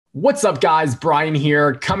What's up, guys? Brian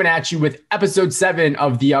here, coming at you with episode 7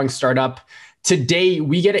 of The Young Startup. Today,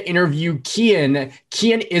 we get to interview Keyen.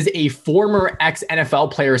 Keyen is a former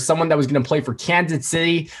ex-NFL player, someone that was going to play for Kansas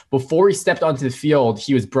City. Before he stepped onto the field,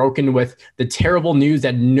 he was broken with the terrible news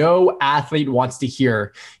that no athlete wants to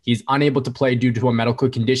hear. He's unable to play due to a medical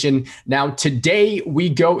condition. Now, today, we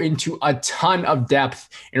go into a ton of depth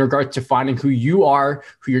in regards to finding who you are,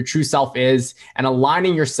 who your true self is, and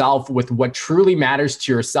aligning yourself with what truly matters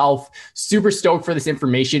to yourself. Super stoked for this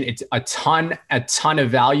information. It's a ton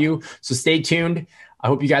of value. So stay tuned. I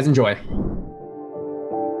hope you guys enjoy.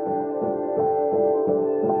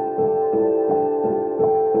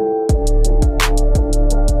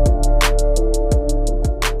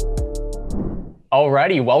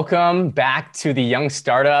 Alrighty, welcome back to the Young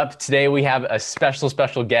Startup. Today we have a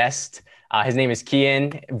special guest. His name is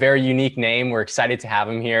Keyen, very unique name. We're excited to have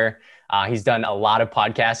him here. He's done a lot of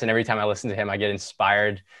podcasts, and every time I listen to him, I get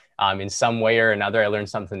inspired in some way or another. I learn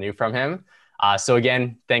something new from him. So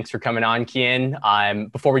again, thanks for coming on,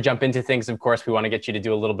 Keyen. Before we jump into things, of course, we want to get you to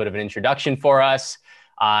do a little bit of an introduction for us,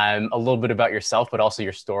 a little bit about yourself, but also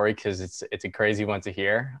your story, because it's a crazy one to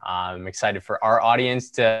hear. I'm excited for our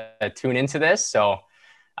audience to tune into this. So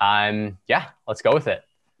yeah, let's go with it.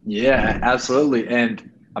 Yeah, absolutely.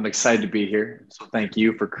 And I'm excited to be here. So thank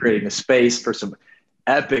you for creating a space for some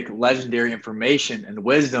epic, legendary information and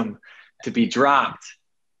wisdom to be dropped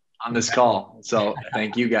on this call. So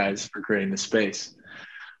thank you guys for creating the space.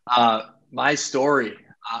 My story,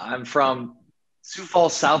 I'm from Sioux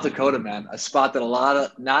Falls, South Dakota, man, a spot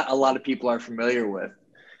that not a lot of people are familiar with.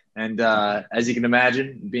 And as you can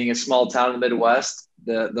imagine, being a small town in the Midwest,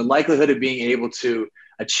 the likelihood of being able to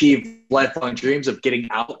achieve lifelong dreams of getting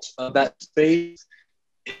out of that space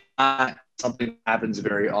is not something that happens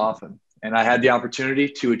very often. And I had the opportunity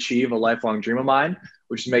to achieve a lifelong dream of mine,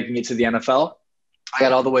 which is making it to the NFL. I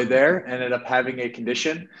got all the way there, ended up having a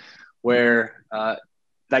condition where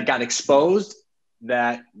that got exposed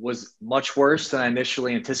that was much worse than I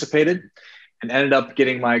initially anticipated, and ended up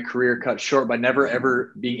getting my career cut short by never,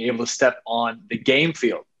 ever being able to step on the game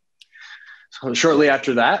field. So shortly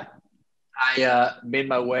after that, I made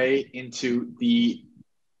my way into the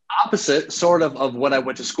opposite sort of what I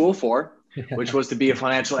went to school for, which was to be a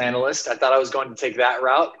financial analyst. I thought I was going to take that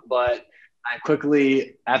route, but I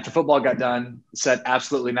quickly, after football got done, said,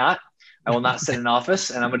 absolutely not. I will not sit in office,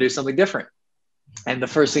 and I'm going to do something different. And the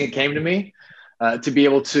first thing that came to me, to be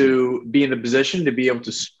able to be in a position to be able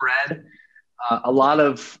to spread a lot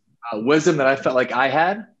of wisdom that I felt like I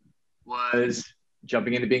had, was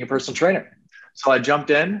jumping into being a personal trainer. So I jumped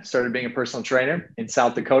in, started being a personal trainer in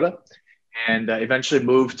South Dakota, and eventually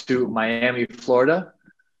moved to Miami, Florida,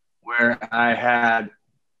 where I had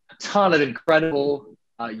a ton of incredible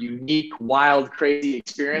unique, wild, crazy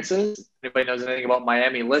experiences. If anybody knows anything about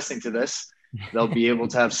Miami listening to this, they'll be able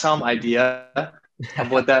to have some idea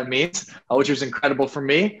of what that means, which was incredible for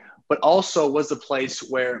me, but also was the place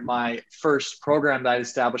where my first program that I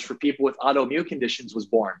established for people with autoimmune conditions was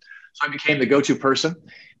born. So I became the go-to person,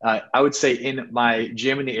 I would say, in my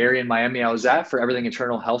gym in the area in Miami I was at for everything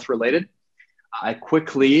internal health related. I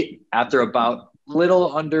quickly, after about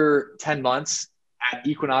little under 10 months, at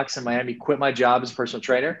Equinox in Miami, quit my job as a personal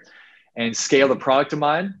trainer and scaled a product of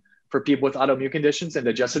mine for people with autoimmune conditions and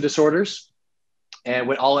digestive disorders, and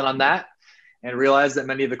went all in on that, and realized that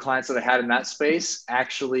many of the clients that I had in that space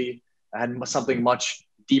actually had something much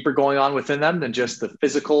deeper going on within them than just the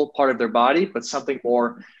physical part of their body, but something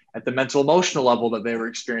more at the mental emotional level that they were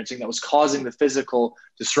experiencing that was causing the physical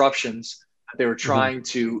disruptions that they were trying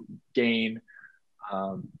to gain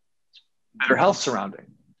better health surrounding.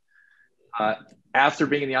 After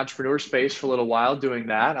being in the entrepreneur space for a little while doing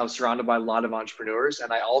that, I was surrounded by a lot of entrepreneurs.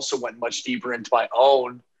 And I also went much deeper into my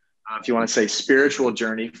own, if you want to say, spiritual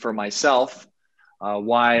journey for myself,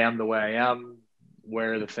 why I am the way I am,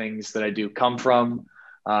 where the things that I do come from,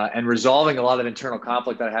 and resolving a lot of internal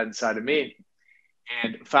conflict that I had inside of me.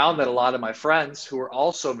 And found that a lot of my friends who were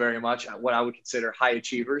also very much what I would consider high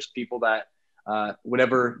achievers, people that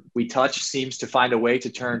whatever we touch seems to find a way to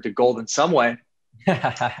turn to gold in some way.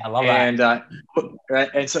 I love that.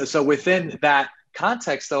 And so within that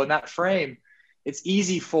context, though, in that frame, it's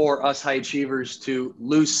easy for us high achievers to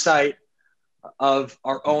lose sight of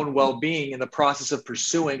our own well-being in the process of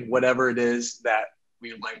pursuing whatever it is that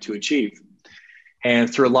we would like to achieve.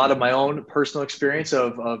 And through a lot of my own personal experience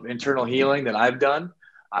of internal healing that I've done,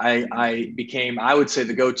 I became, I would say,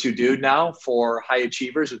 the go-to dude now for high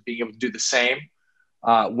achievers, with being able to do the same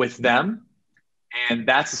with them. And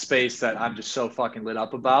that's a space that I'm just so fucking lit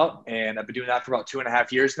up about. And I've been doing that for about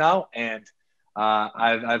 2.5 years now. And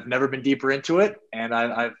I've never been deeper into it. And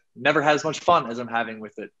I've never had as much fun as I'm having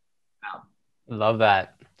with it now. Love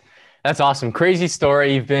that. That's awesome. Crazy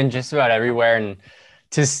story. You've been just about everywhere. And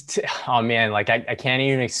oh man, like I can't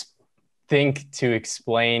even think to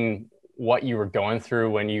explain what you were going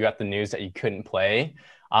through when you got the news that you couldn't play.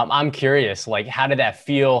 I'm curious, like, how did that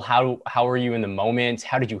feel? How were you in the moment?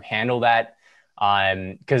 How did you handle that?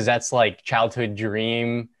 Because that's like childhood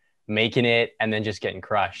dream, making it, and then just getting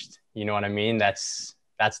crushed. You know what I mean? That's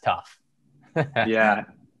tough. Yeah,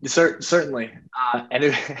 certainly. And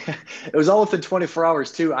it was all within 24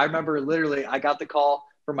 hours too. I remember literally I got the call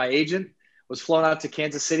from my agent, was flown out to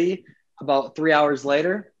Kansas City about 3 hours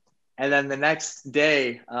later. And then the next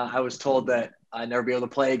day I was told that I'd never be able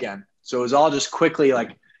to play again. So it was all just quickly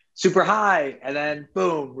like super high and then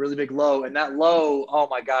boom, really big low. And that low, oh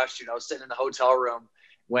my gosh, dude, I was sitting in the hotel room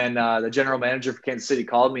when the general manager for Kansas City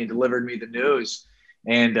called me and delivered me the news.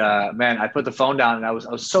 And man, I put the phone down and I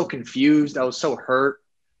was so confused. I was so hurt,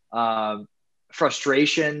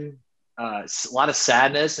 frustration, a lot of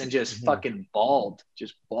sadness, and just fucking bawled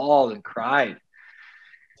and cried.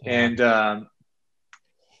 Yeah. And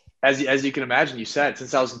as you can imagine, you said,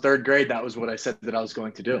 since I was in third grade, that was what I said that I was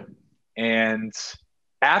going to do. And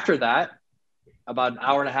after that, about an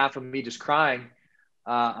hour and a half of me just crying,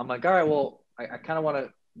 I'm like, all right, well, I kind of want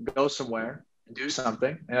to go somewhere and do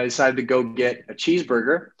something. And I decided to go get a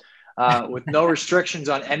cheeseburger with no restrictions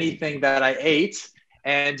on anything that I ate,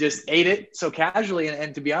 and just ate it so casually.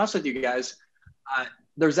 And to be honest with you guys,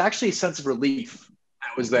 there's actually a sense of relief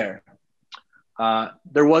that was there.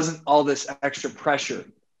 There wasn't all this extra pressure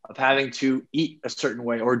of having to eat a certain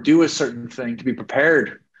way or do a certain thing to be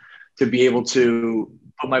prepared to be able to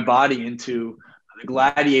put my body into the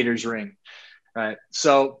gladiator's ring, right?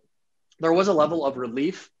 So there was a level of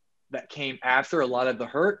relief that came after a lot of the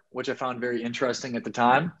hurt, which I found very interesting at the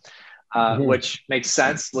time, which makes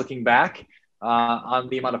sense looking back on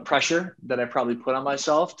the amount of pressure that I probably put on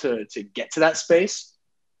myself to get to that space.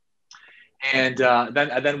 And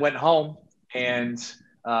then I then went home, and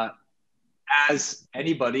as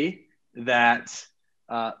anybody that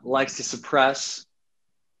likes to suppress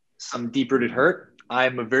some deep-rooted hurt,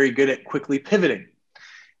 I'm very good at quickly pivoting.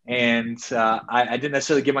 And I didn't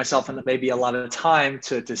necessarily give myself maybe a lot of time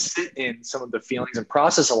to sit in some of the feelings and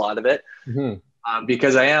process a lot of it,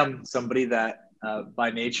 because I am somebody that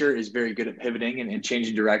by nature is very good at pivoting and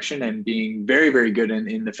changing direction and being very, very good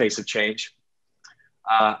in the face of change.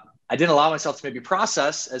 I didn't allow myself to maybe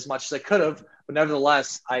process as much as I could have, but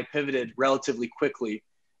nevertheless, I pivoted relatively quickly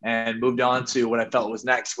and moved on to what I felt was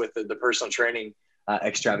next with the personal training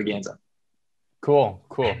extravaganza. Cool,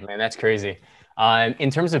 man. That's crazy. In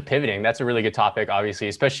terms of pivoting, that's a really good topic, obviously,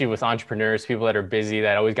 especially with entrepreneurs, people that are busy,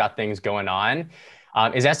 that always got things going on.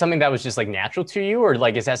 Is that something that was just like natural to you, or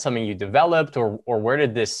like, is that something you developed, or where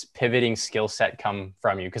did this pivoting skill set come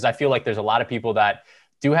from you? Because I feel like there's a lot of people that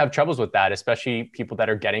do have troubles with that, especially people that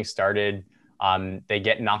are getting started. They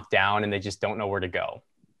get knocked down and they just don't know where to go.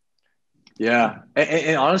 Yeah.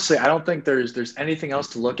 And honestly, I don't think there's anything else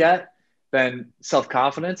to look at than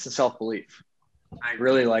self-confidence and self-belief. I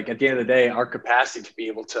really, like, at the end of the day, our capacity to be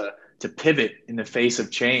able to pivot in the face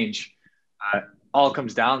of change all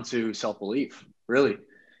comes down to self-belief, really.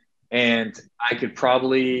 And I could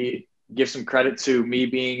probably give some credit to me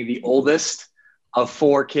being the oldest of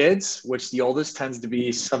 4 kids, which the oldest tends to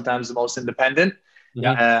be sometimes the most independent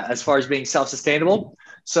as far as being self-sustainable.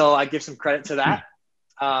 So I give some credit to that.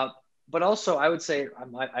 But also I would say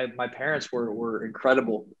my parents were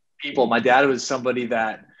incredible people. My dad was somebody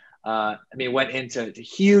that, went into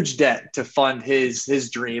huge debt to fund his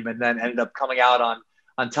dream, and then ended up coming out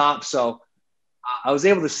on top. So I was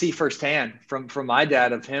able to see firsthand from my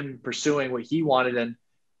dad of him pursuing what he wanted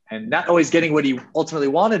and not always getting what he ultimately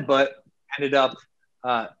wanted, but ended up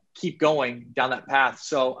keep going down that path.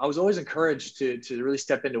 So I was always encouraged to really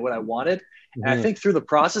step into what I wanted. And I think through the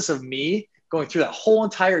process of me going through that whole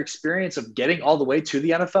entire experience of getting all the way to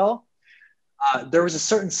the NFL, there was a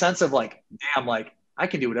certain sense of like, damn, like I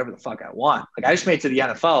can do whatever the fuck I want. Like I just made it to the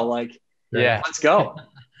NFL. Like, let's go.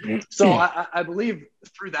 So I believe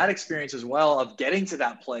through that experience as well of getting to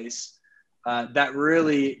that place, that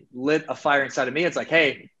really lit a fire inside of me. It's like,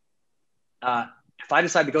 hey, if I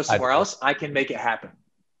decide to go somewhere else, I can make it happen.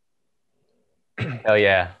 Hell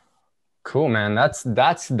yeah. Cool, man. That's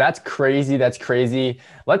crazy. That's crazy.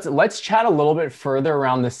 Let's chat a little bit further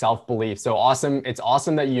around the self-belief. So awesome. It's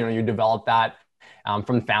awesome that, you developed that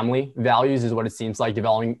from family values is what it seems like,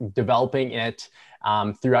 developing it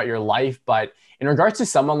throughout your life. But in regards to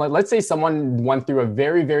someone, like, let's say someone went through a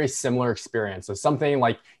very, very similar experience. So something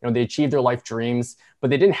like, they achieved their life dreams, but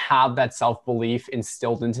they didn't have that self-belief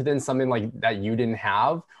instilled into them, something like that you didn't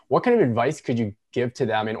have. What kind of advice could you give to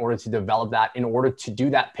them in order to develop that, in order to do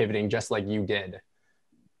that pivoting just like you did?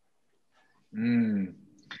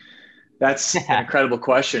 That's an incredible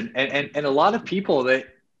question. And a lot of people that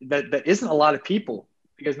isn't a lot of people,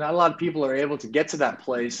 because not a lot of people are able to get to that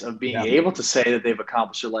place of being able to say that they've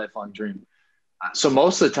accomplished their lifelong dream. So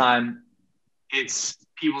most of the time it's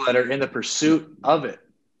people that are in the pursuit of it.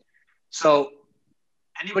 So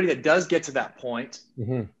anybody that does get to that point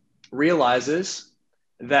realizes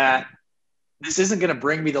that this isn't going to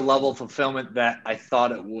bring me the level of fulfillment that I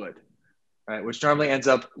thought it would, right? Which normally ends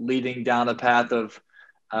up leading down a path of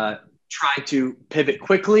trying to pivot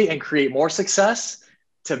quickly and create more success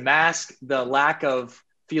to mask the lack of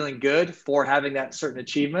feeling good for having that certain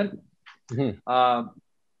achievement.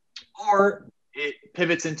 Or it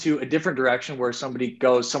pivots into a different direction where somebody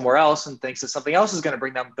goes somewhere else and thinks that something else is going to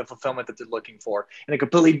bring them the fulfillment that they're looking for in a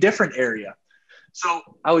completely different area. So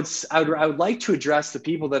I would like to address the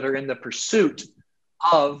people that are in the pursuit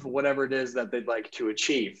of whatever it is that they'd like to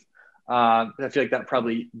achieve. I feel like that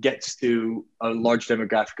probably gets to a large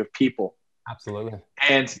demographic of people. Absolutely.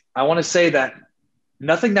 And I want to say that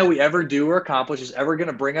nothing that we ever do or accomplish is ever going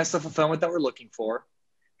to bring us the fulfillment that we're looking for.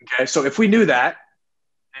 Okay. So if we knew that,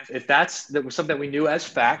 if that was something that we knew as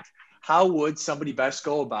fact, how would somebody best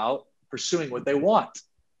go about pursuing what they want?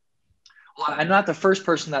 Well, I'm not the first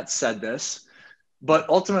person that said this, but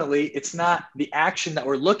ultimately it's not the action that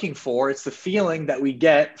we're looking for. It's the feeling that we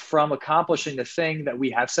get from accomplishing the thing that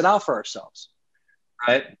we have set out for ourselves,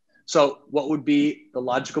 right? So what would be the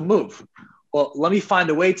logical move? Well, let me find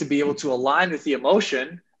a way to be able to align with the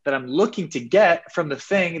emotion that I'm looking to get from the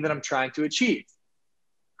thing that I'm trying to achieve,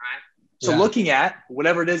 right? So looking at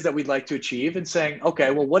whatever it is that we'd like to achieve and saying,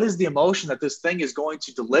 okay, well, what is the emotion that this thing is going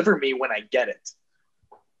to deliver me when I get it?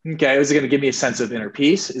 Okay, is it going to give me a sense of inner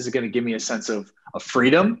peace? Is it going to give me a sense of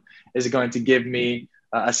freedom? Is it going to give me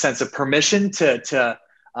a sense of permission to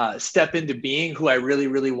step into being who I really,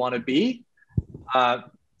 really want to be?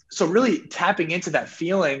 So really tapping into that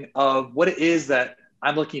feeling of what it is that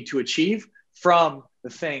I'm looking to achieve from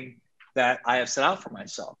the thing that I have set out for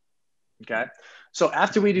myself. Okay. So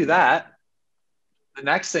after we do that, the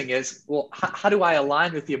next thing is, well, how do I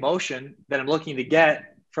align with the emotion that I'm looking to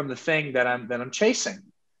get from the thing that I'm chasing?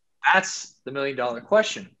 That's the $1 million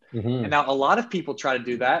question. And now a lot of people try to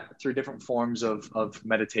do that through different forms of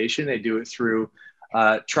meditation. They do it through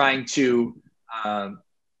trying to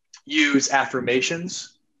use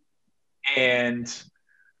affirmations and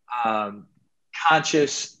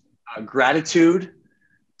conscious gratitude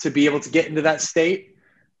to be able to get into that state.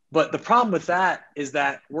 But the problem with that is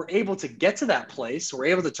that we're able to get to that place. We're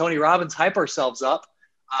able to Tony Robbins hype ourselves up,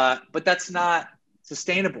 but that's not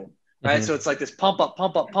sustainable, right? So it's like this pump up. And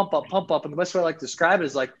the best way I like to describe it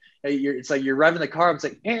is like, it's like you're driving the car. It's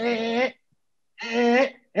like, and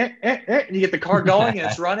you get the car going and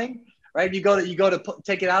it's running, right? You go to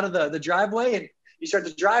take it out of the driveway and you start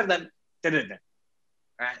to drive, then,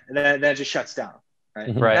 right? And then it just shuts down,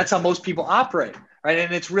 right? That's how most people operate, right?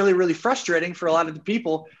 And it's really, really frustrating for a lot of the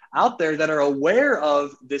people out there that are aware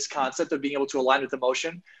of this concept of being able to align with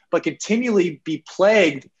emotion, but continually be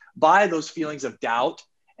plagued by those feelings of doubt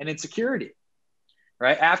and insecurity,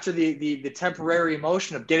 right? After the temporary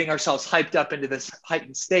emotion of getting ourselves hyped up into this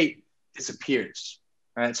heightened state disappears,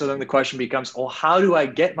 right? So then the question becomes, well, how do I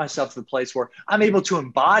get myself to the place where I'm able to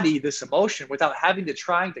embody this emotion without having to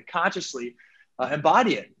trying to consciously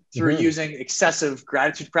embody it through using excessive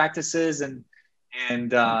gratitude practices and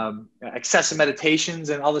excessive meditations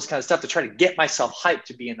and all this kind of stuff to try to get myself hyped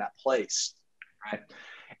to be in that place, right?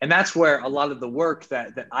 And that's where a lot of the work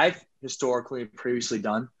that I've historically previously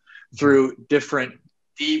done through different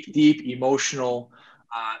deep emotional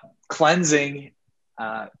cleansing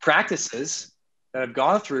practices that I've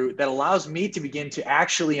gone through that allows me to begin to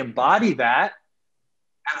actually embody that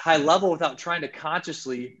at a high level without trying to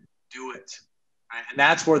consciously do it. Right? And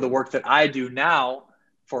that's where the work that I do now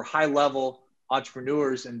for high level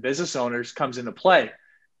entrepreneurs and business owners comes into play,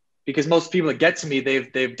 because most people that get to me,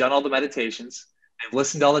 they've done all the meditations, they've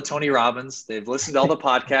listened to all the Tony Robbins, they've listened to all the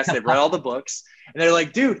podcasts, they've read all the books, and they're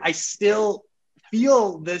like, dude, I still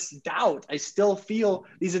feel this doubt. I still feel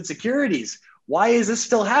these insecurities. Why is this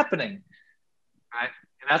still happening? Right.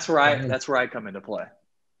 And that's where I come into play.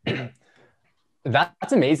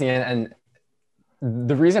 That's amazing. And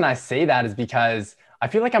the reason I say that is because I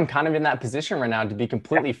feel like I'm kind of in that position right now, to be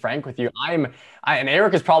completely frank with you. And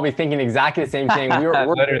Eric is probably thinking exactly the same thing. We're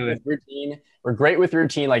literally routine. we're great with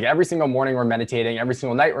routine. Like every single morning we're meditating, every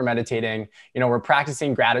single night we're meditating. We're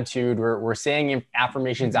practicing gratitude. We're saying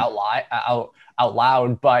affirmations out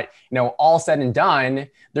loud. But all said and done,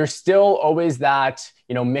 there's still always that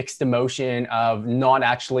mixed emotion of not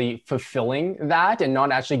actually fulfilling that and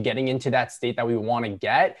not actually getting into that state that we want to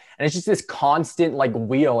get. And it's just this constant like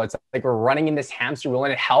wheel. It's like we're running in this hamster wheel,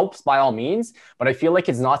 and it helps by all means, but I feel like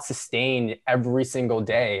it's not sustained every single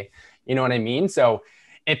day. You know what I mean? So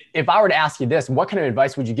if I were to ask you this, what kind of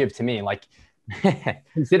advice would you give to me? Like,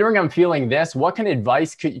 considering I'm feeling this, what kind of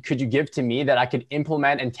advice could you give to me that I could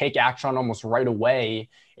implement and take action on almost right away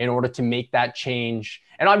in order to make that change?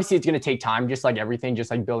 And obviously it's going to take time, just like everything,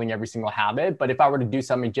 just like building every single habit. But if I were to do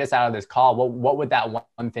something just out of this call, what would that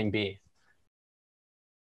one thing be?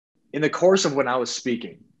 In the course of when I was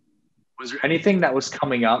speaking, was there anything that was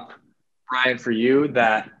coming up, Brian, for you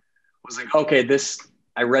that was like, okay,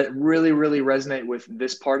 I really, really resonate with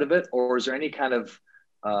this part of it? Or is there any kind of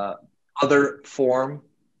other form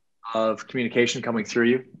of communication coming through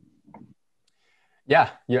you?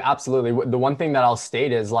 Yeah, absolutely. The one thing that I'll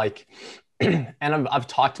state is like, and I've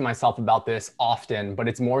talked to myself about this often, but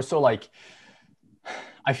it's more so like,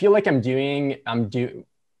 I feel like I'm doing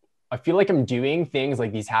things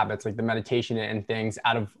like these habits, like the meditation and things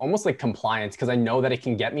out of almost like compliance, because I know that it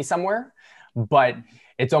can get me somewhere, but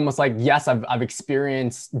it's almost like, yes, I've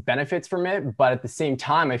experienced benefits from it, but at the same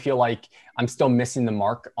time, I feel like I'm still missing the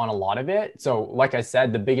mark on a lot of it. So like I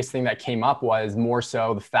said, the biggest thing that came up was more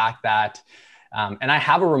so the fact that, and I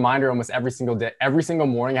have a reminder almost every single day, every single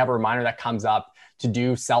morning, I have a reminder that comes up to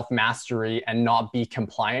do self-mastery and not be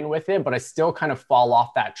compliant with it, but I still kind of fall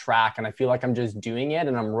off that track. And I feel like I'm just doing it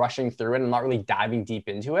and I'm rushing through it and I'm not really diving deep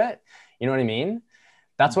into it. You know what I mean?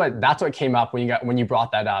 That's what came up when you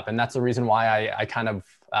brought that up. And that's the reason why I kind of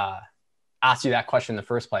asked you that question in the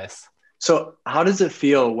first place. So how does it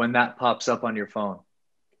feel when that pops up on your phone?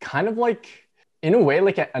 Kind of like, in a way,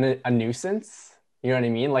 like a nuisance. You know what I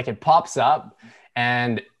mean? Like it pops up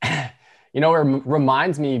and, it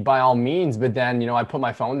reminds me by all means, but then, I put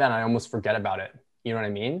my phone down, I almost forget about it. You know what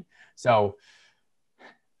I mean? So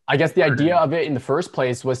I guess the idea of it in the first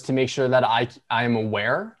place was to make sure that I am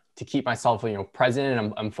aware, to keep myself, present,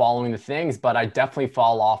 and I'm following the things, but I definitely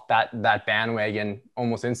fall off that bandwagon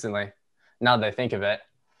almost instantly now that I think of it.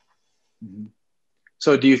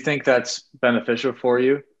 So do you think that's beneficial for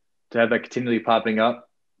you to have that continually popping up?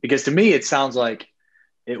 Because to me, it sounds like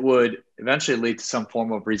it would eventually lead to some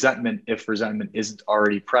form of resentment if resentment isn't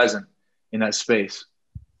already present in that space.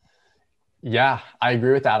 Yeah, I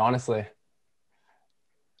agree with that, honestly.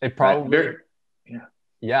 It probably, right.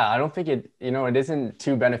 Yeah, I don't think it isn't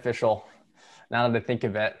too beneficial now that I think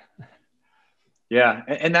of it. Yeah,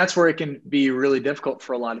 and that's where it can be really difficult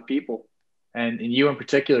for a lot of people. And you in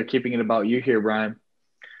particular, keeping it about you here, Brian,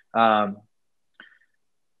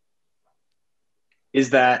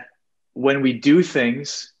 is that when we do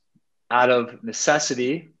things out of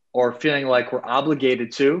necessity or feeling like we're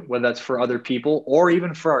obligated to, whether that's for other people or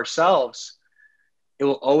even for ourselves, it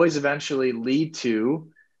will always eventually lead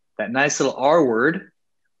to that nice little R word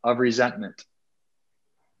of resentment.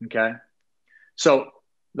 Okay. So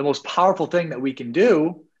the most powerful thing that we can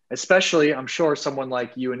do, especially I'm sure someone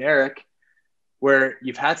like you and Eric, where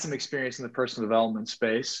you've had some experience in the personal development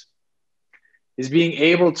space, is being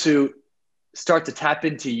able to start to tap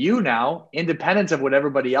into you now, independent of what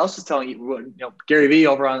everybody else is telling you. Gary Vee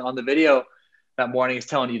over on the video that morning is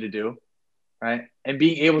telling you to do, right? And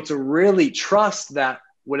being able to really trust that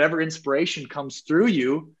whatever inspiration comes through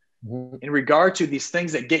you in regard to these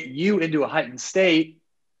things that get you into a heightened state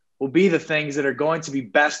will be the things that are going to be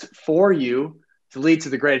best for you to lead to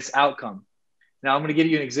the greatest outcome. Now, I'm going to give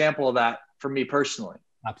you an example of that for me personally.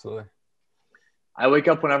 Absolutely. I wake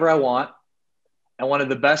up whenever I want. And one of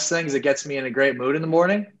the best things that gets me in a great mood in the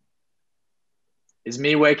morning is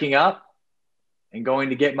me waking up and going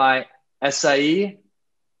to get my acai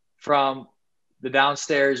from the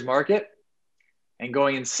downstairs market and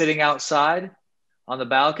going and sitting outside on the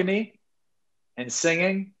balcony and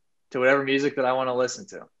singing to whatever music that I want to listen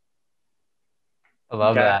to. I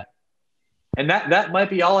love that. And that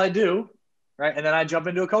might be all I do, right? And then I jump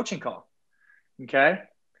into a coaching call, okay?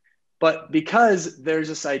 But because there's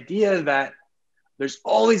this idea that there's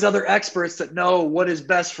all these other experts that know what is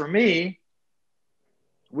best for me,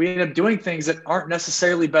 we end up doing things that aren't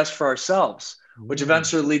necessarily best for ourselves, which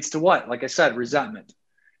eventually leads to what? Like I said, resentment.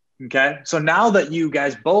 Okay. So now that you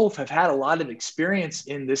guys both have had a lot of experience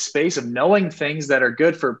in this space of knowing things that are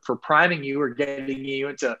good for priming you or getting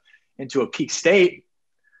you into a peak state,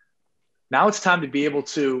 now it's time to be able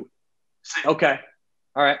to say, okay,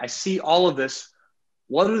 all right, I see all of this.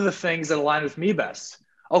 What are the things that align with me best?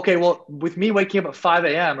 Okay, well, with me waking up at 5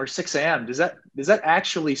 a.m. or 6 a.m., does that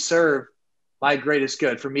actually serve my greatest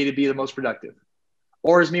good for me to be the most productive?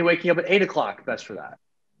 Or is me waking up at 8 o'clock best for that?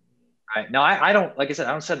 Right. Now, I don't, like I said,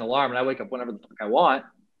 I don't set an alarm and I wake up whenever the fuck I want.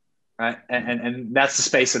 Right. And that's the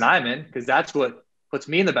space that I'm in, because that's what puts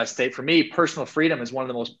me in the best state. For me, personal freedom is one of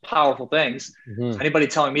the most powerful things. So anybody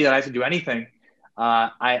telling me that I have to do anything,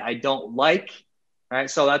 I don't like. Right.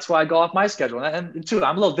 So that's why I go off my schedule. And two,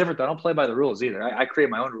 I'm a little different though. I don't play by the rules either. I create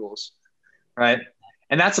my own rules. Right.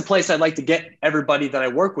 And that's a place I'd like to get everybody that I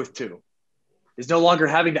work with to, is no longer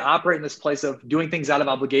having to operate in this place of doing things out of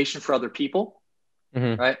obligation for other people.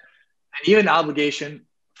 Right. And even obligation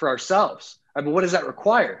for ourselves. Right, but what does that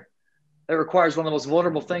require? That requires one of the most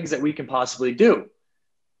vulnerable things that we can possibly do.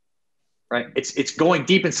 Right. It's going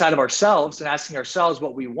deep inside of ourselves and asking ourselves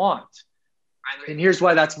what we want. Right? And here's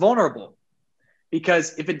why that's vulnerable.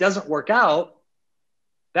 Because if it doesn't work out,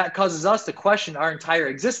 that causes us to question our entire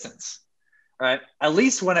existence. Right. At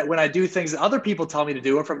least when I do things that other people tell me to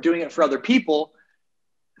do, or if I'm doing it for other people,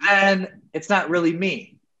 then it's not really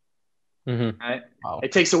me. Right. Wow.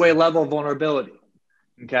 It takes away a level of vulnerability.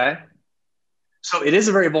 Okay. So it is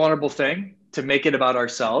a very vulnerable thing to make it about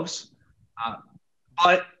ourselves,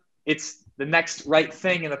 but it's the next right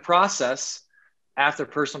thing in the process after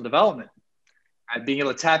personal development. Right? Being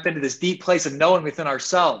able to tap into this deep place of knowing within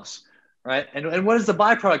ourselves, right? And what is the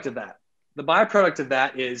byproduct of that? The byproduct of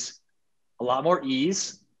that is a lot more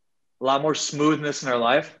ease, a lot more smoothness in our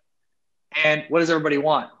life. And what does everybody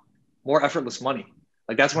want? More effortless money.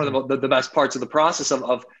 Like that's one of the best parts of the process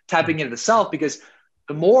of tapping into the self, because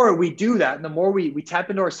the more we do that, and the more we tap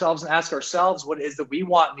into ourselves and ask ourselves what it is that we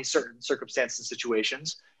want in these certain circumstances and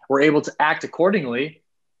situations, we're able to act accordingly.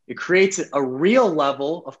 It creates a real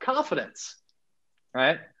level of confidence,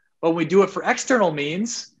 right? But when we do it for external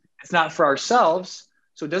means, it's not for ourselves,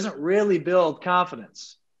 so it doesn't really build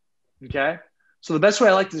confidence, okay? So the best way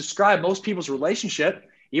I like to describe most people's relationship,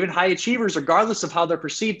 even high achievers, regardless of how they're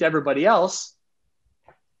perceived to everybody else,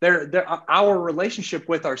 our relationship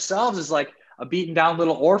with ourselves is like a beaten down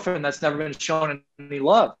little orphan that's never been shown any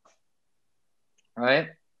love, right?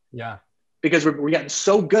 Yeah. Because we're getting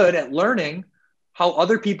so good at learning how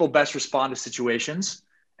other people best respond to situations,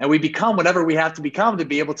 and we become whatever we have to become to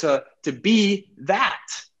be able to be that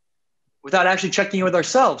without actually checking in with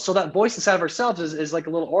ourselves. So that voice inside of ourselves is like a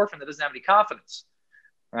little orphan that doesn't have any confidence,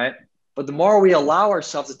 right? But the more we allow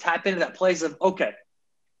ourselves to tap into that place of, okay,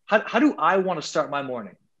 how do I want to start my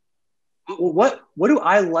morning? What do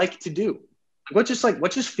I like to do? What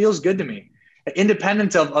just feels good to me,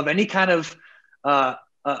 independent of any kind of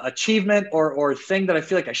achievement or thing that I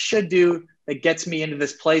feel like I should do that gets me into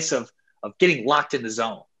this place of getting locked in the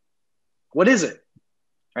zone. What is it?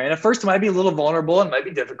 Right. And at first it might be a little vulnerable and might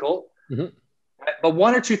be difficult, right? But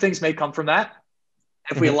one or two things may come from that.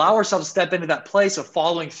 If we allow ourselves to step into that place of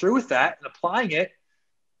following through with that and applying it,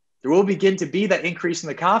 there will begin to be that increase in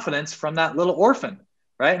the confidence from that little orphan,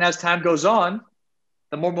 right? And as time goes on,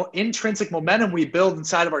 the more intrinsic momentum we build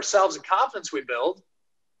inside of ourselves and confidence we build,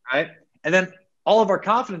 right? And then all of our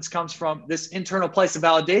confidence comes from this internal place of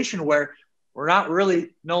validation where we're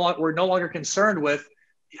no longer concerned with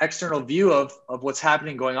the external view of what's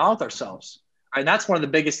happening going on with ourselves. Right? And that's one of the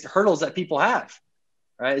biggest hurdles that people have,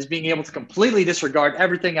 right? Is being able to completely disregard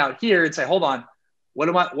everything out here and say, hold on, what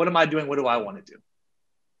am I doing? What do I want to do?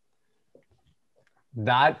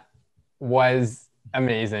 That was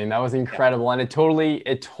amazing. That was incredible. Yeah. And it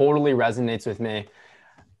totally resonates with me.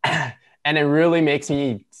 And it really makes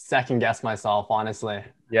me second guess myself, honestly.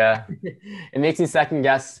 Yeah. It makes me second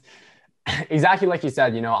guess exactly like you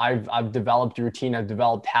said. I've developed routine, I've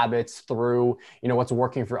developed habits through, what's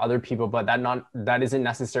working for other people, but that isn't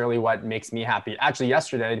necessarily what makes me happy. Actually,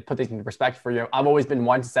 yesterday, to put this into perspective for you, I've always been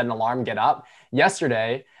one to set an alarm, get up.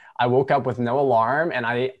 Yesterday, I woke up with no alarm and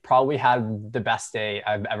I probably had the best day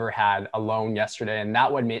I've ever had alone yesterday. And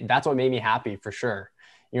that's what made me happy for sure.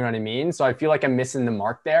 You know what I mean? So I feel like I'm missing the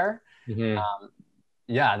mark there.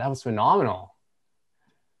 Yeah, that was phenomenal.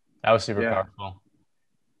 That was super powerful.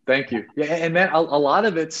 Thank you. Yeah, and man, a lot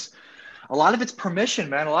of it's permission,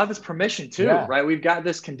 man. A lot of it's permission too, right? We've got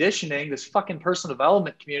this conditioning, this fucking personal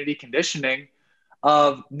development community conditioning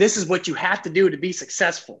of this is what you have to do to be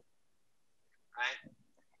successful, right?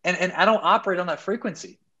 And I don't operate on that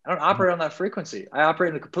frequency. I operate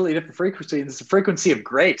in a completely different frequency, and it's a frequency of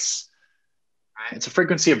grace. Right? It's a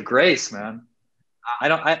frequency of grace, man.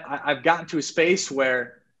 I've gotten to a space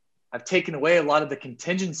where I've taken away a lot of the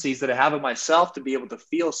contingencies that I have in myself to be able to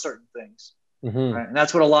feel certain things. Right? And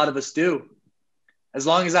that's what a lot of us do. As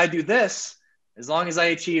long as I do this, as long as I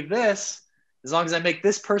achieve this, as long as I make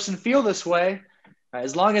this person feel this way, Right?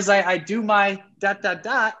 As long as I do my ...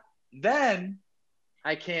 then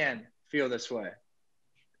I can feel this way.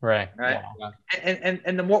 Right. Right. Yeah.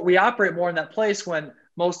 And the more we operate more in that place when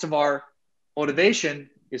most of our motivation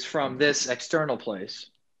is from this external place.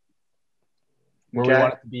 Where we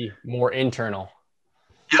want it to be more internal.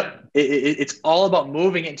 Yep. It's all about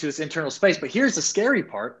moving into this internal space. But here's the scary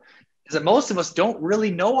part is that most of us don't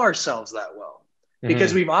really know ourselves that well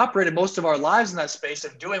because we've operated most of our lives in that space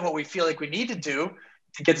of doing what we feel like we need to do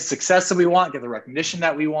to get the success that we want, get the recognition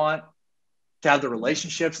that we want, to have the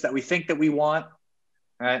relationships that we think that we want.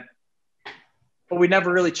 Right. But we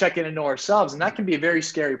never really check in and know ourselves. And that can be a very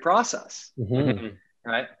scary process.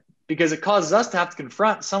 Right. Because it causes us to have to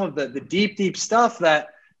confront some of the deep, deep stuff that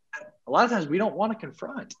a lot of times we don't want to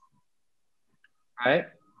confront. Right.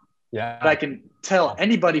 Yeah. But I can tell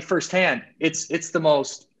anybody firsthand, it's the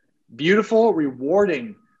most beautiful,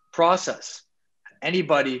 rewarding process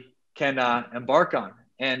anybody can embark on.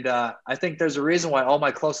 And I think there's a reason why all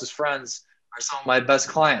my closest friends are some of my best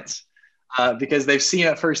clients because they've seen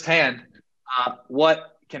it firsthand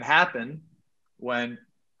what can happen when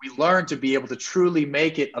we learn to be able to truly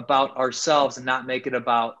make it about ourselves and not make it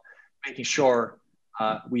about making sure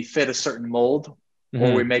we fit a certain mold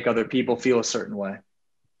or we make other people feel a certain way.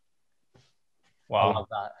 Wow. I love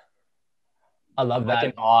that. I love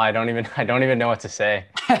that. I don't even know what to say.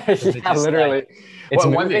 Yeah, literally. It's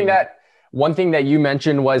one thing that you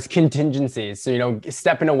mentioned was contingencies. So,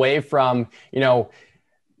 stepping away from,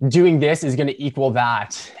 doing this is going to equal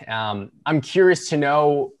that. I'm curious to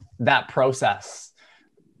know that process.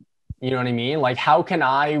 You know what I mean? Like, how can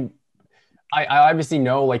I obviously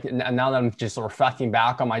know, like, now that I'm just reflecting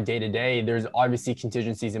back on my day-to-day, there's obviously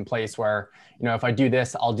contingencies in place where, if I do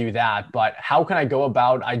this, I'll do that. But how can I go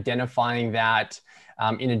about identifying that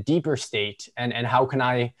in a deeper state? And how can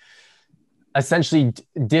I essentially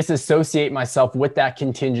disassociate myself with that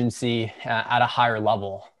contingency at a higher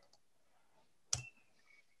level?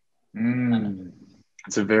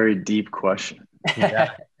 It's a very deep question.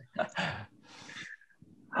 Yeah.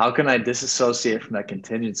 How can I disassociate from that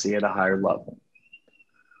contingency at a higher level?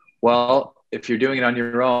 Well, if you're doing it on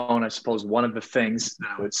your own, I suppose one of the things that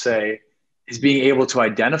I would say is being able to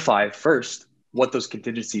identify first what those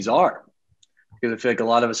contingencies are. Because I feel like a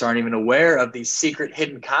lot of us aren't even aware of these secret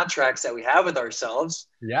hidden contracts that we have with ourselves.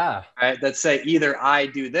 Yeah. Right, that say either I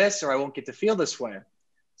do this or I won't get to feel this way.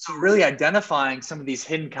 So really identifying some of these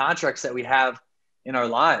hidden contracts that we have in our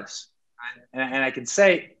lives. Right? And I can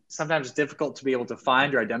say sometimes it's difficult to be able to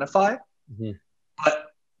find or identify, but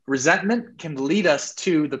resentment can lead us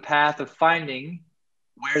to the path of finding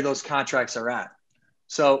where those contracts are at.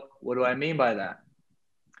 So what do I mean by that?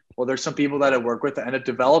 Well, there's some people that I work with that end up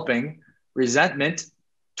developing resentment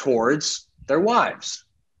towards their wives.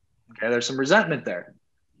 Okay, there's some resentment there.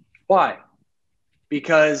 Why?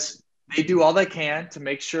 Because they do all they can to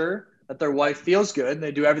make sure that their wife feels good and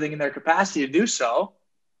they do everything in their capacity to do so.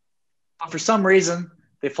 But for some reason,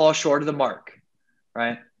 they fall short of the mark,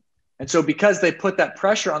 right? And so because they put that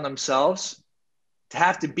pressure on themselves to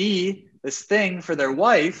have to be this thing for their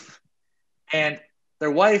wife, and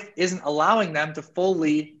their wife isn't allowing them to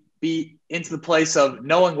fully be into the place of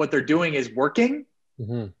knowing what they're doing is working,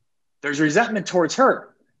 there's resentment towards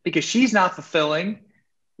her because she's not fulfilling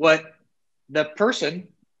what the person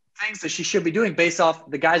thinks that she should be doing based off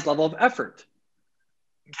the guy's level of effort.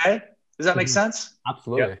 Okay? Does that make sense?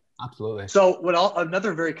 Absolutely. Yep. Absolutely. So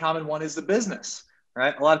another very common one is the business,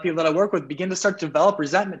 right? A lot of people that I work with begin to start to develop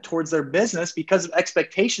resentment towards their business because of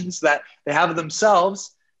expectations that they have of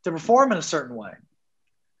themselves to perform in a certain way,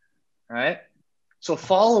 right? So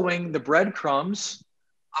following the breadcrumbs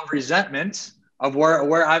of resentment of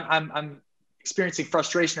where I'm experiencing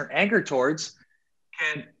frustration or anger towards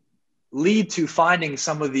can lead to finding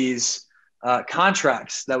some of these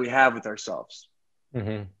contracts that we have with ourselves.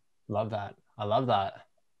 Love that. I love that.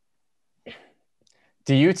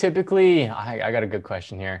 Do you typically, I got a good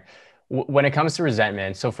question here. When it comes to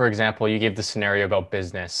resentment, so for example, you gave the scenario about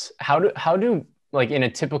business. How do like in a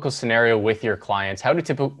typical scenario with your clients, how do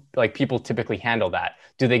people typically handle that?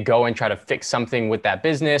 Do they go and try to fix something with that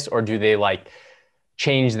business, or do they like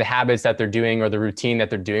change the habits that they're doing or the routine that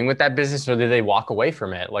they're doing with that business, or do they walk away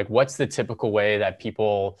from it? Like, what's the typical way that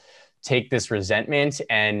people take this resentment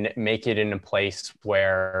and make it in a place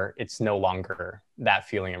where it's no longer that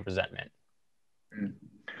feeling of resentment?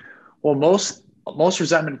 Well, most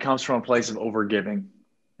resentment comes from a place of overgiving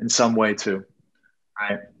in some way too,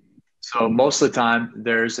 right? So most of the time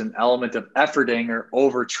there's an element of efforting or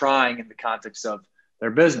over trying in the context of their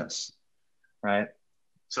business, right?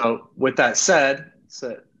 So with that said,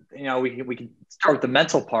 we can start with the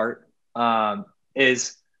mental part.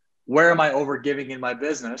 Is where am I overgiving in my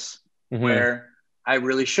business where I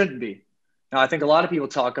really shouldn't be? Now, I think a lot of people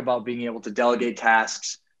talk about being able to delegate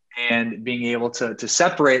tasks and being able to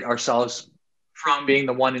separate ourselves from being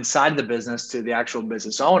the one inside the business to the actual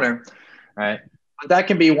business owner, right? But that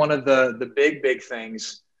can be one of the big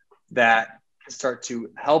things that can start to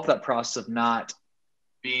help that process of not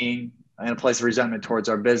being in a place of resentment towards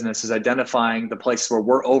our business, is identifying the places where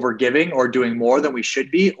we're overgiving or doing more than we should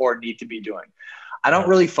be or need to be doing. I don't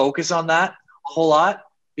really focus on that a whole lot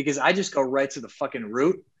because I just go right to the fucking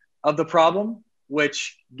root of the problem,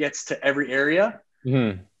 which gets to every area,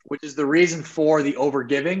 which is the reason for the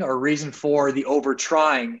overgiving or reason for the over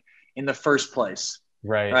trying in the first place.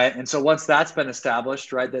 Right. And so once that's been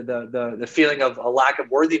established, right, the feeling of a lack of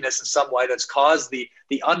worthiness in some way that's caused the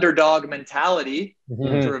underdog mentality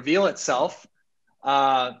to reveal itself,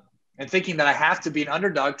 and thinking that I have to be an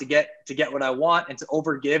underdog to get what I want and to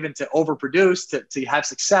overgive and to overproduce to have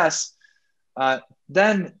success,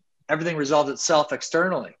 then everything resolves itself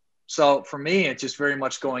externally. So for me, it's just very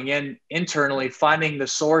much going in internally, finding the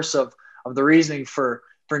source of the reasoning for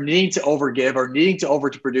needing to overgive or needing to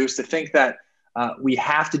overproduce, to think that we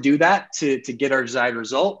have to do that to get our desired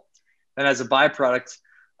result. And as a byproduct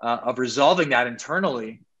of resolving that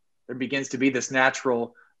internally, there begins to be this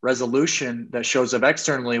natural resolution that shows up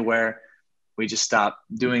externally where we just stop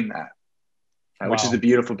doing that, which is the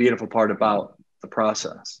beautiful part about the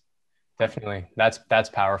process. Definitely. That's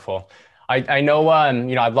powerful. I know,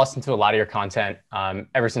 I've listened to a lot of your content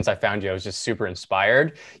ever since I found you. I was just super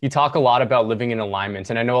inspired. You talk a lot about living in alignment.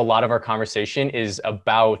 And I know a lot of our conversation is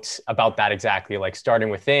about that exactly, like starting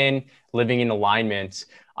within, living in alignment.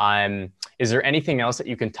 Is there anything else that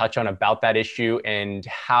you can touch on about that issue and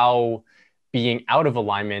how being out of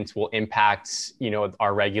alignment will impact,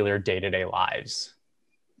 our regular day-to-day lives?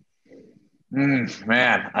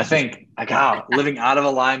 Man, I think living out of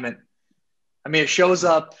alignment, I mean, it shows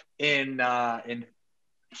up in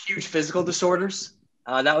huge physical disorders.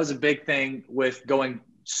 That was a big thing with going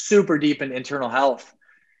super deep in internal health,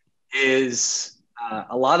 is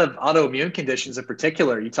a lot of autoimmune conditions in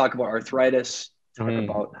particular. You talk about arthritis, talk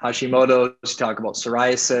about Hashimoto's, you talk about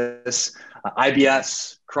psoriasis,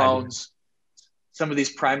 IBS, Crohn's. Some of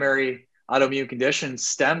these primary autoimmune conditions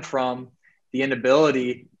stem from the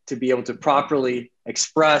inability to be able to properly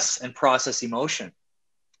express and process emotion.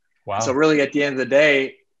 Wow. So really at the end of the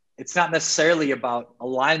day, it's not necessarily about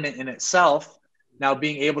alignment in itself. Now,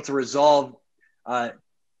 being able to resolve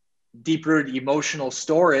deep-rooted emotional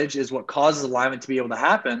storage is what causes alignment to be able to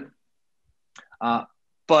happen.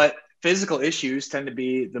 But physical issues tend to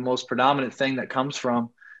be the most predominant thing that comes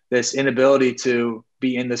from this inability to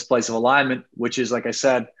be in this place of alignment, which is, like I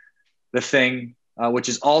said, the thing, which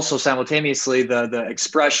is also simultaneously the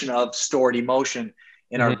expression of stored emotion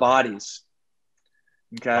in our bodies.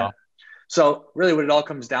 Okay. Wow. So really what it all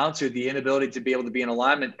comes down to, the inability to be able to be in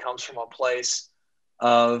alignment, comes from a place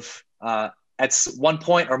of at one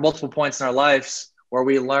point or multiple points in our lives where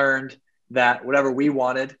we learned that whatever we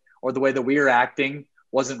wanted or the way that we were acting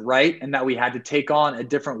wasn't right, and that we had to take on a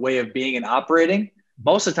different way of being and operating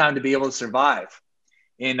most of the time to be able to survive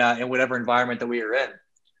in whatever environment that we are in.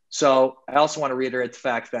 So I also want to reiterate the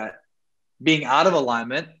fact that being out of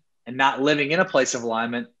alignment and not living in a place of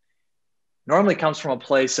alignment normally comes from a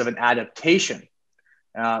place of an adaptation,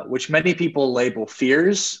 which many people label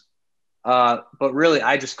fears, but really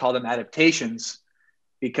I just call them adaptations,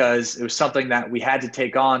 because it was something that we had to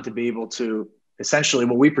take on to be able to essentially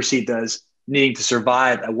what we perceived as needing to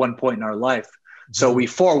survive at one point in our life. So we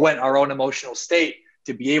forewent our own emotional state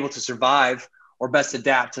to be able to survive or best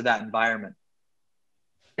adapt to that environment.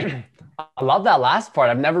 I love that last part.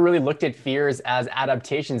 I've never really looked at fears as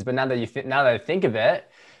adaptations, but now that I think of it,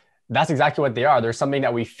 that's exactly what they are. There's something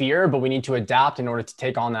that we fear, but we need to adapt in order to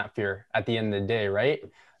take on that fear at the end of the day, right?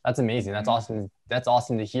 That's amazing. That's awesome. That's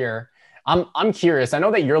awesome to hear. I'm curious. I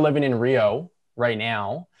know that you're living in Rio right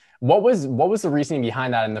now. What was the reasoning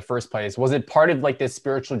behind that in the first place? Was it part of like this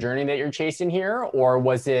spiritual journey that you're chasing here, or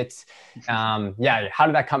was it, how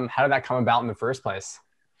did that come about in the first place?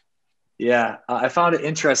 Yeah, I found it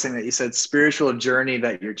interesting that you said spiritual journey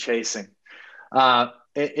that you're chasing.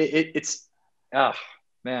 It's oh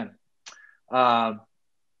man. But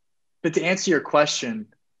to answer your question,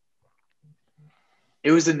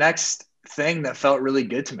 it was the next thing that felt really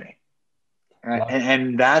good to me. Right? Wow.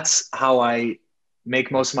 And that's how I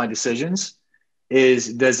make most of my decisions,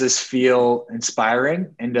 is does this feel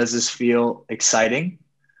inspiring and does this feel exciting?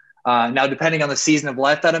 Now, depending on the season of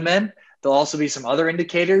life that I'm in, there'll also be some other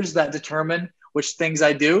indicators that determine which things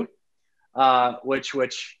I do,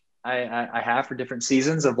 which I have for different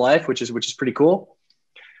seasons of life, which is pretty cool.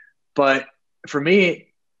 But for me,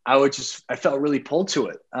 I felt really pulled to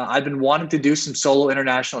it. I've been wanting to do some solo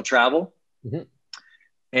international travel. Mm-hmm.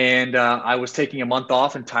 And I was taking a month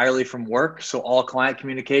off entirely from work. So all client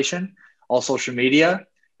communication, all social media,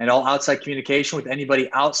 and all outside communication with anybody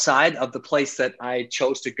outside of the place that I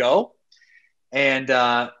chose to go. And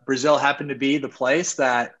Brazil happened to be the place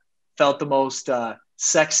that felt the most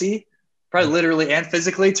sexy, probably literally and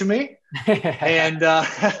physically to me. And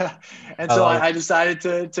and so I decided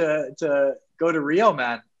to go to Rio,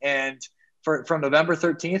 man. And from November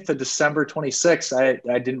 13th to December 26th,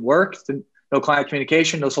 I didn't work, no client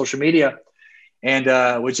communication, no social media, and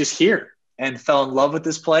was just here and fell in love with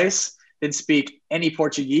this place. Didn't speak any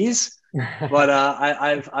Portuguese, but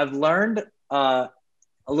I've learned a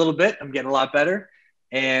little bit. I'm getting a lot better,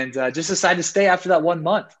 and just decided to stay after that 1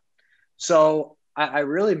 month. So I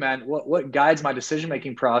really, man, what guides my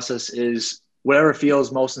decision-making process is whatever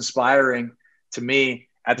feels most inspiring to me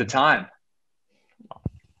at the time.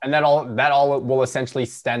 And that all will essentially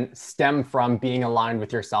stem from being aligned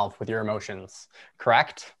with yourself, with your emotions,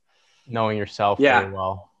 correct? Knowing yourself very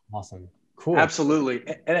well. Awesome. Cool. Absolutely.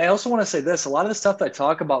 And I also want to say this, a lot of the stuff that I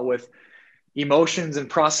talk about with emotions and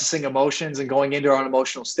processing emotions and going into our own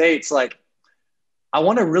emotional states, like I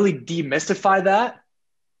want to really demystify that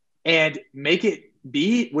and make it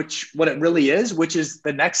be what it really is, which is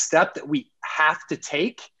the next step that we have to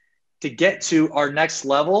take to get to our next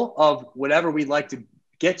level of whatever we'd like to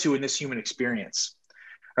get to in this human experience.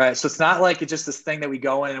 All right. So it's not like it's just this thing that we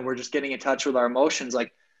go in and we're just getting in touch with our emotions.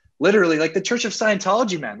 Like literally, like the Church of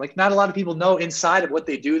Scientology, man, like not a lot of people know inside of what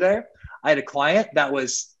they do there. I had a client that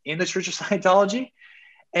was in the Church of Scientology,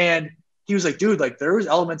 and he was like, dude, like there was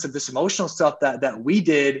elements of this emotional stuff that we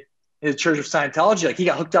did in the Church of Scientology. Like he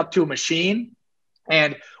got hooked up to a machine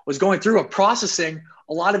and was going through and processing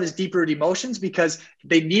a lot of his deep-rooted emotions because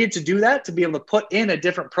they needed to do that to be able to put in a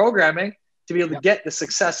different programming to be able to get the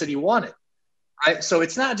success that he wanted. Right. So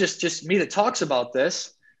it's not just me that talks about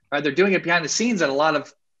this, right? They're doing it behind the scenes at a lot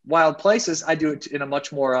of wild places. I do it in a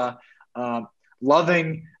much more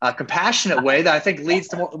loving, compassionate way that I think leads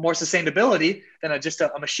to more sustainability than just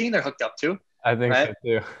a machine they're hooked up to. I think right?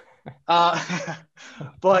 so too.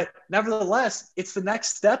 But nevertheless, it's the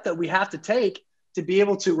next step that we have to take to be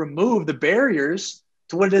able to remove the barriers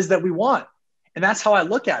to what it is that we want. And that's how I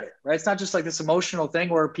look at it, right? It's not just like this emotional thing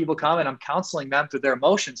where people come and I'm counseling them through their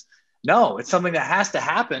emotions. No, it's something that has to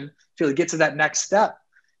happen to get to that next step.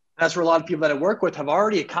 And that's where a lot of people that I work with have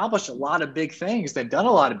already accomplished a lot of big things. They've done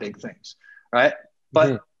a lot of big things, right? But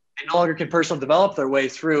they no longer can personally develop their way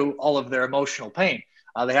through all of their emotional pain.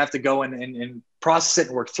 They have to go and process it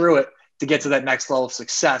and work through it to get to that next level of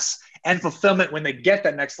success and fulfillment when they get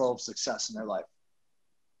that next level of success in their life.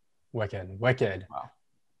 Wicked. Wow.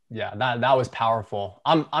 Yeah, that was powerful.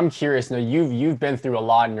 I'm curious. Now you've been through a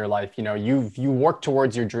lot in your life. You know, you worked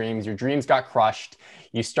towards your dreams. Your dreams got crushed.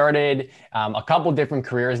 You started a couple different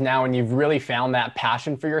careers now, and you've really found that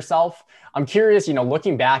passion for yourself. I'm curious. You know,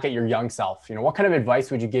 looking back at your young self, you know, what kind of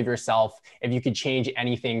advice would you give yourself if you could change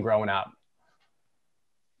anything growing up?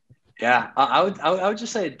 Yeah, I would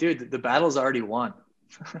just say, dude, the battle's already won.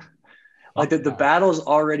 Like the battle's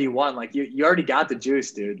already won. Like you already got the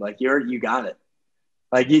juice, dude. Like you got it.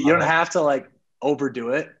 Like you don't have to like overdo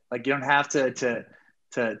it. Like you don't have to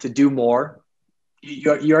do more.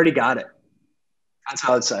 You already got it. That's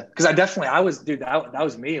how I'd say. Because I was, dude, that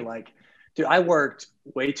was me. Like, dude, I worked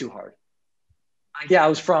way too hard. Like, yeah, I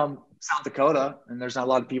was from South Dakota, and there's not a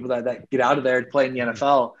lot of people that get out of there to play in the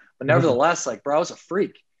NFL. But nevertheless, like, bro, I was a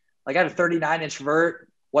freak. Like, I had a 39-inch vert,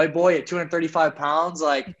 white boy at 235 pounds.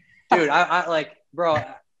 Like, dude, I like, bro,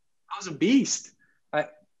 I was a beast.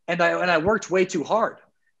 And I worked way too hard.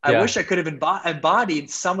 I wish I could have embodied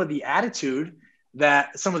some of the attitude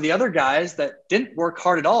that some of the other guys that didn't work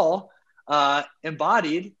hard at all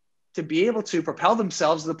embodied to be able to propel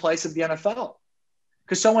themselves to the place of the NFL.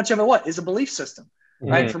 Because so much of it, is a belief system,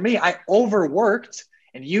 right? For me, I overworked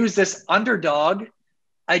and used this underdog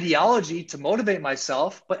ideology to motivate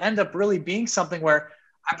myself, but end up really being something where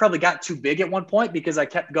I probably got too big at one point because I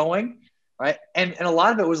kept going, right? And a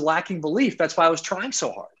lot of it was lacking belief. That's why I was trying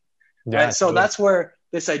so hard. Yeah, right? So that's where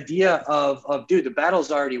this idea of dude, the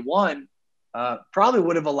battle's already won, probably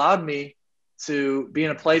would have allowed me to be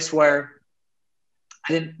in a place where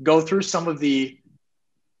I didn't go through some of the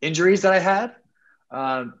injuries that I had,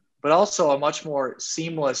 but also a much more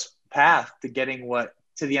seamless path to getting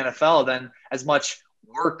to the NFL than as much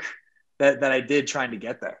work that I did trying to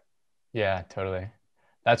get there. Yeah, totally.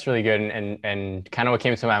 That's really good. And kind of what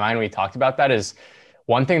came to my mind when we talked about that is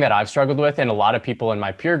one thing that I've struggled with, and a lot of people in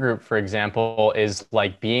my peer group, for example, is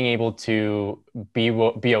like being able to be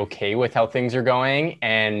okay with how things are going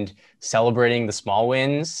and celebrating the small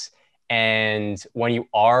wins. And when you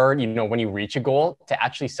are, when you reach a goal, to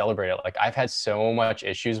actually celebrate it. Like I've had so much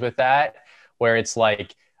issues with that, where it's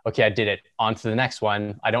like, okay, I did it, on to the next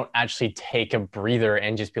one. I don't actually take a breather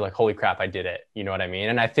and just be like, holy crap, I did it. You know what I mean?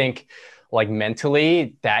 And I think like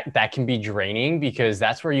mentally that can be draining, because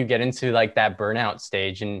that's where you get into like that burnout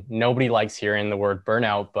stage, and nobody likes hearing the word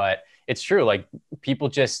burnout, but it's true. Like people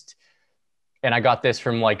just, and I got this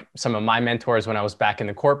from like some of my mentors when I was back in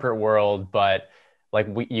the corporate world, but like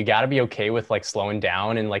you got to be okay with like slowing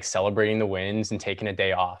down and like celebrating the wins and taking a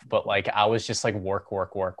day off. But like I was just like work,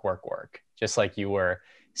 just like you were.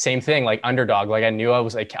 Same thing, like underdog. Like I knew I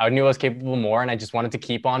was capable more, and I just wanted to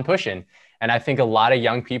keep on pushing. And I think a lot of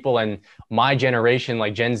young people in my generation,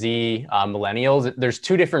 like Gen Z, millennials, there's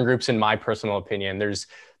two different groups in my personal opinion. There's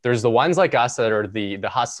the ones like us that are the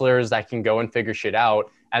hustlers that can go and figure shit out.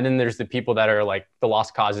 And then there's the people that are like the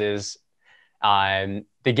lost causes, the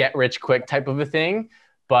get rich quick type of a thing.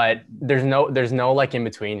 But there's no like in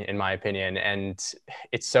between, in my opinion. And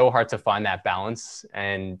it's so hard to find that balance.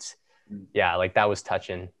 And yeah, like that was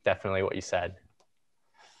touching, definitely what you said.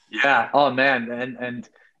 Yeah. Oh man. And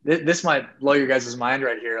this might blow your guys' mind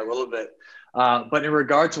right here a little bit. But in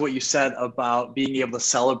regard to what you said about being able to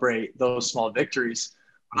celebrate those small victories,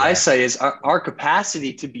 what I say is our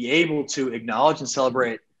capacity to be able to acknowledge and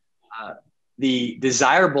celebrate the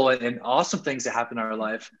desirable and awesome things that happen in our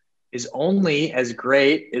life is only as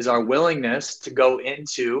great as our willingness to go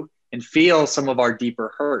into and feel some of our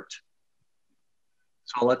deeper hurt.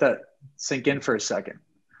 So I'll let that sink in for a second.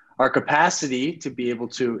 Our capacity to be able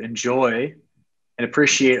to enjoy and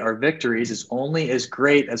appreciate our victories is only as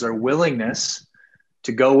great as our willingness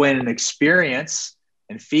to go in and experience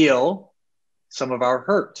and feel some of our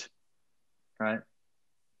hurt, right?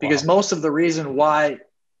 Because most of the reason why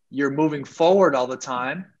you're moving forward all the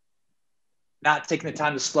time, not taking the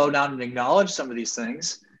time to slow down and acknowledge some of these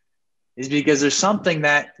things, is because there's something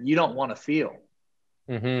that you don't want to feel.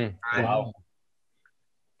 Mm-hmm. Right? Wow.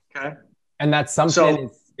 Okay. And that something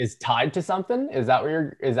is tied to something? Is that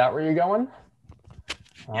where you're going?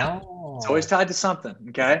 Yeah. Oh. It's always tied to something.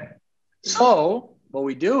 Okay. So what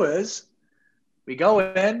we do is we go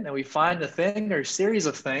in and we find a thing or series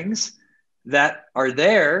of things that are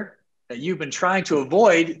there that you've been trying to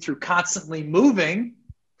avoid through constantly moving.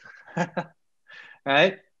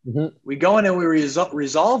 Right. Mm-hmm. We go in and we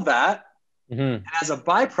resolve that. Mm-hmm. And as a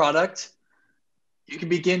byproduct, you can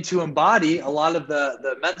begin to embody a lot of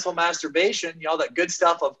the mental masturbation, that good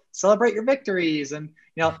stuff of celebrate your victories and,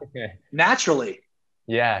 naturally.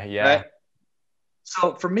 Yeah. Yeah. Right?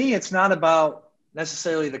 So for me, it's not about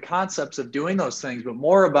necessarily the concepts of doing those things, but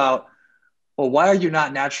more about, well, why are you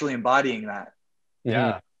not naturally embodying that?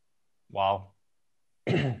 Yeah. Wow.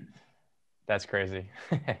 That's crazy.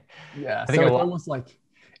 Yeah. I think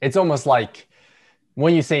it's almost like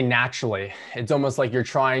when you say naturally, it's almost like you're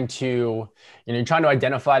trying to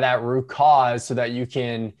identify that root cause so that you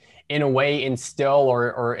can, in a way, instill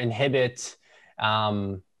or inhibit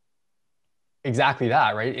exactly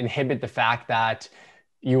that, right? Inhibit the fact that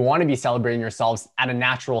you want to be celebrating yourselves at a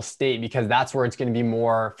natural state, because that's where it's going to be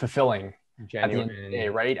more fulfilling. Genuine. At the end of the day,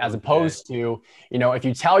 right? As opposed to, if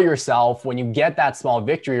you tell yourself when you get that small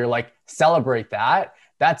victory, you're like, celebrate that.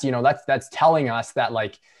 That's telling us that,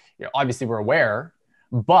 like, obviously we're aware,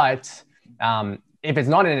 but if it's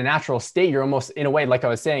not in a natural state, you're almost, in a way, like I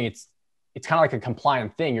was saying, it's kind of like a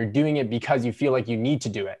compliant thing. You're doing it because you feel like you need to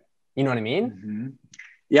do it. You know what I mean? Mm-hmm.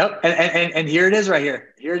 Yep. And here it is right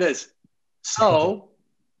here. Here it is. So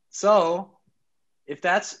if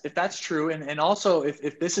that's true, and also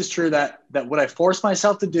if this is true, that what I force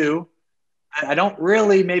myself to do, I don't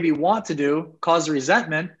really maybe want to do, cause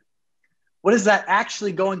resentment, what is that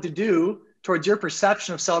actually going to do towards your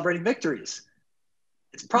perception of celebrating victories?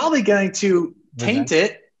 It's probably going to taint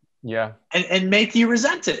it, yeah, and make you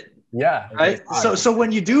resent it. Yeah. Right. So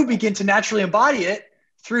when you do begin to naturally embody it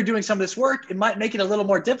through doing some of this work, it might make it a little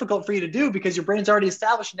more difficult for you to do because your brain's already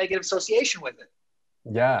established a negative association with it.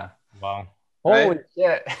 Yeah. Wow. Holy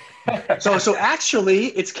shit. So actually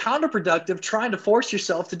it's counterproductive trying to force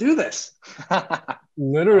yourself to do this.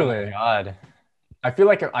 Literally. Oh my God. I feel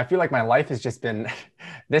like my life has just been,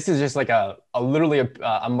 this is just like literally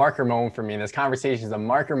a marker moment for me. This conversation is a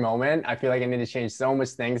marker moment. I feel like I need to change so much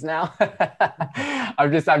things now.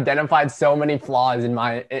 I've just identified so many flaws in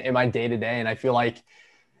my day-to-day. And I feel like,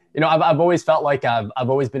 I've always felt like I've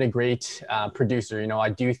always been a great producer. I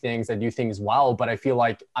do things well, but I feel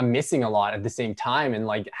like I'm missing a lot at the same time. And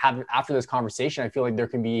like after this conversation, I feel like there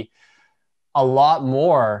can be a lot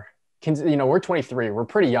more. We're 23. We're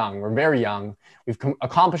pretty young. We're very young. We've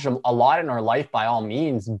accomplished a lot in our life by all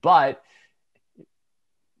means. But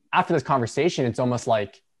after this conversation, it's almost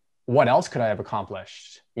like, what else could I have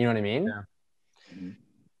accomplished? You know what I mean? Yeah. Mm-hmm.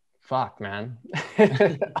 Fuck, man.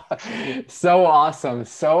 So awesome.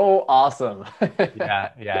 So awesome.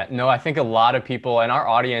 Yeah. No, I think a lot of people in our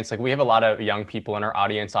audience, like we have a lot of young people in our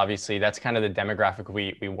audience, obviously. That's kind of the demographic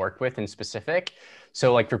we work with in specific.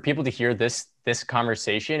 So like for people to hear this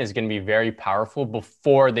conversation is going to be very powerful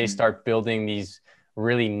before they start building these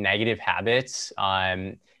really negative habits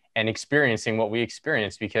and experiencing what we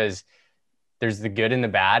experience, because there's the good and the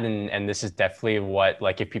bad. And this is definitely what,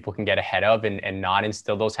 like, if people can get ahead of and not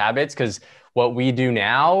instill those habits, because what we do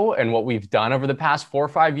now and what we've done over the past 4 or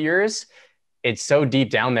 5 years, it's so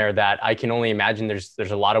deep down there that I can only imagine there's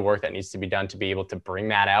a lot of work that needs to be done to be able to bring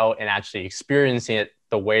that out and actually experiencing it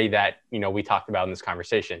the way that, we talked about in this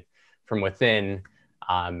conversation from within,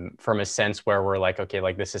 from a sense where we're like, okay,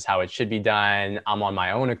 like this is how it should be done. I'm on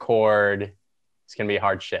my own accord. It's going to be a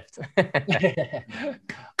hard shift. I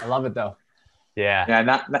love it though. Yeah.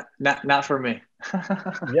 Not for me.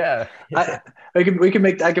 Yeah. I can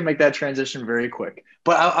make that transition very quick.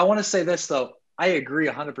 But I want to say this though. I agree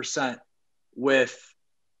 100% with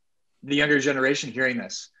the younger generation hearing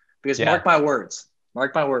this, because mark my words,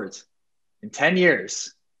 in 10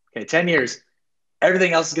 years, 10 years,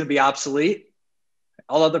 everything else is going to be obsolete.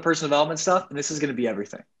 All other personal development stuff. And this is going to be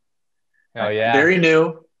everything. Oh yeah. Very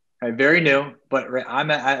new, but I'm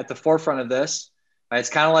at the forefront of this. It's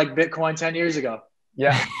kind of like Bitcoin 10 years ago.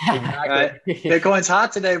 Yeah, exactly. Bitcoin's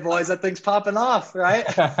hot today, boys. That thing's popping off, right?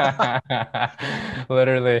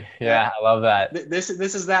 Literally. Yeah, I love that. This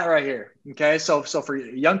is that right here. Okay. So for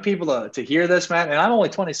young people to hear this, man, and I'm only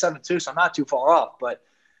 27 too, so I'm not too far off, but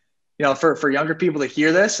for younger people to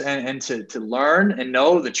hear this and to learn and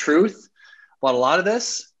know the truth about a lot of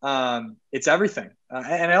this, it's everything.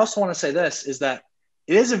 And I also want to say this is that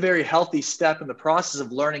it is a very healthy step in the process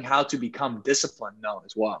of learning how to become disciplined though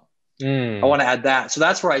as well. I want to add that. So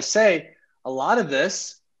that's where I say a lot of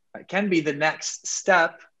this can be the next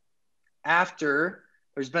step after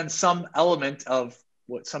there's been some element of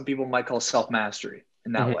what some people might call self-mastery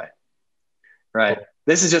in that way. Right. Cool.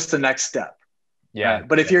 This is just the next step. Yeah. Right?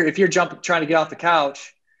 But if you're trying to get off the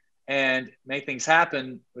couch and make things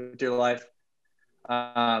happen with your life,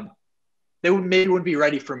 they wouldn't be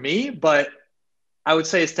ready for me, but I would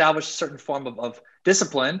say establish a certain form of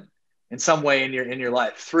discipline in some way in your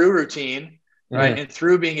life through routine, right? And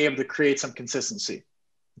through being able to create some consistency.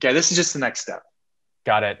 Okay. This is just the next step.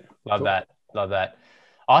 Got it. Love that. Love that.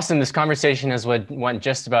 Awesome. This conversation went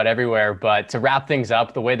just about everywhere, but to wrap things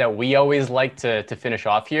up, the way that we always like to finish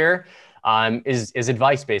off here is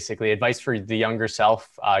advice, basically advice for the younger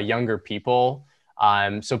self, younger people.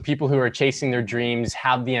 So people who are chasing their dreams,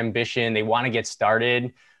 have the ambition, they want to get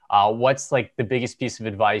started. What's like the biggest piece of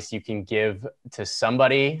advice you can give to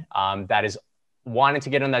somebody that is wanting to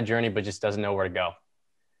get on that journey, but just doesn't know where to go?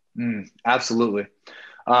 Absolutely.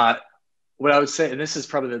 What I would say, and this is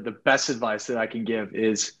probably the best advice that I can give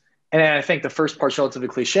is, and I think the first part's relatively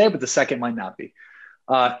cliche, but the second might not be.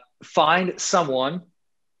 Find someone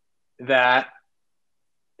that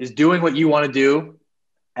is doing what you want to do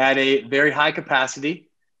at a very high capacity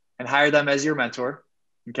and hire them as your mentor.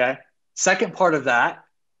 Okay. Second part of that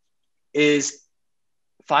is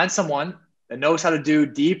find someone that knows how to do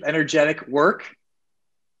deep, energetic work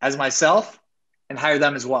as myself and hire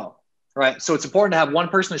them as well. Right. So it's important to have one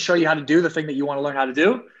person to show you how to do the thing that you want to learn how to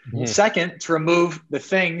do. Second, to remove the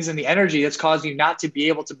things and the energy that's causing you not to be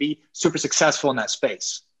able to be super successful in that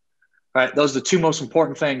space. Right. Those are the two most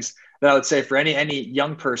important things that I would say for any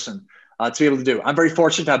young person to be able to do. I'm very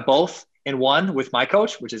fortunate to have both in one with my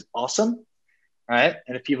coach, which is awesome. Right.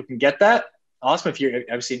 And if people can get that, awesome. If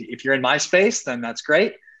you're in my space, then that's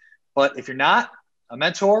great. But if you're not, a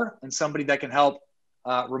mentor and somebody that can help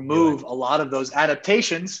remove a lot of those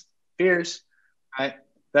adaptations, fears, right,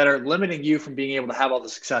 that are limiting you from being able to have all the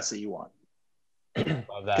success that you want.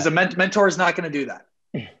 Love that. Because a mentor is not going to do that.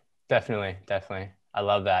 Definitely. I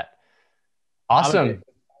love that. Awesome.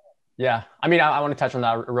 Yeah. I mean, I want to touch on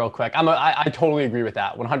that real quick. I totally agree with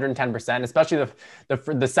that 110%, especially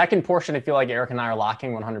the second portion. I feel like Eric and I are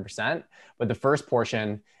lacking 100%, but the first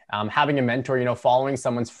portion, having a mentor, following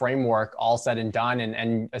someone's framework, all said and done,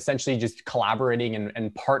 and essentially just collaborating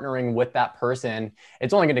and partnering with that person,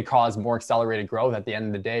 it's only going to cause more accelerated growth at the end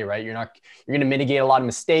of the day, right? You're going to mitigate a lot of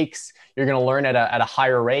mistakes. You're going to learn at a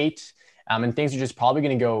higher rate. And things are just probably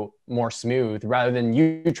going to go more smooth rather than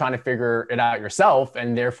you trying to figure it out yourself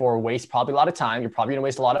and therefore waste probably a lot of time. You're probably going to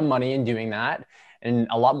waste a lot of money in doing that and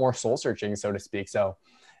a lot more soul searching, so to speak. So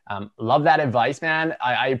Love that advice, man.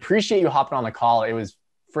 I appreciate you hopping on the call. It was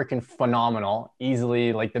freaking phenomenal.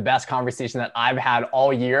 Easily like the best conversation that I've had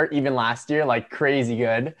all year, even last year, like crazy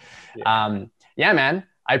good. Yeah, man,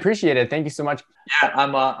 I appreciate it. Thank you so much. Yeah,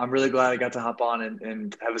 I'm really glad I got to hop on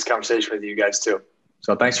and have this conversation with you guys too.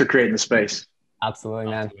 So thanks for creating the space.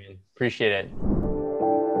 Absolutely, man. Appreciate it.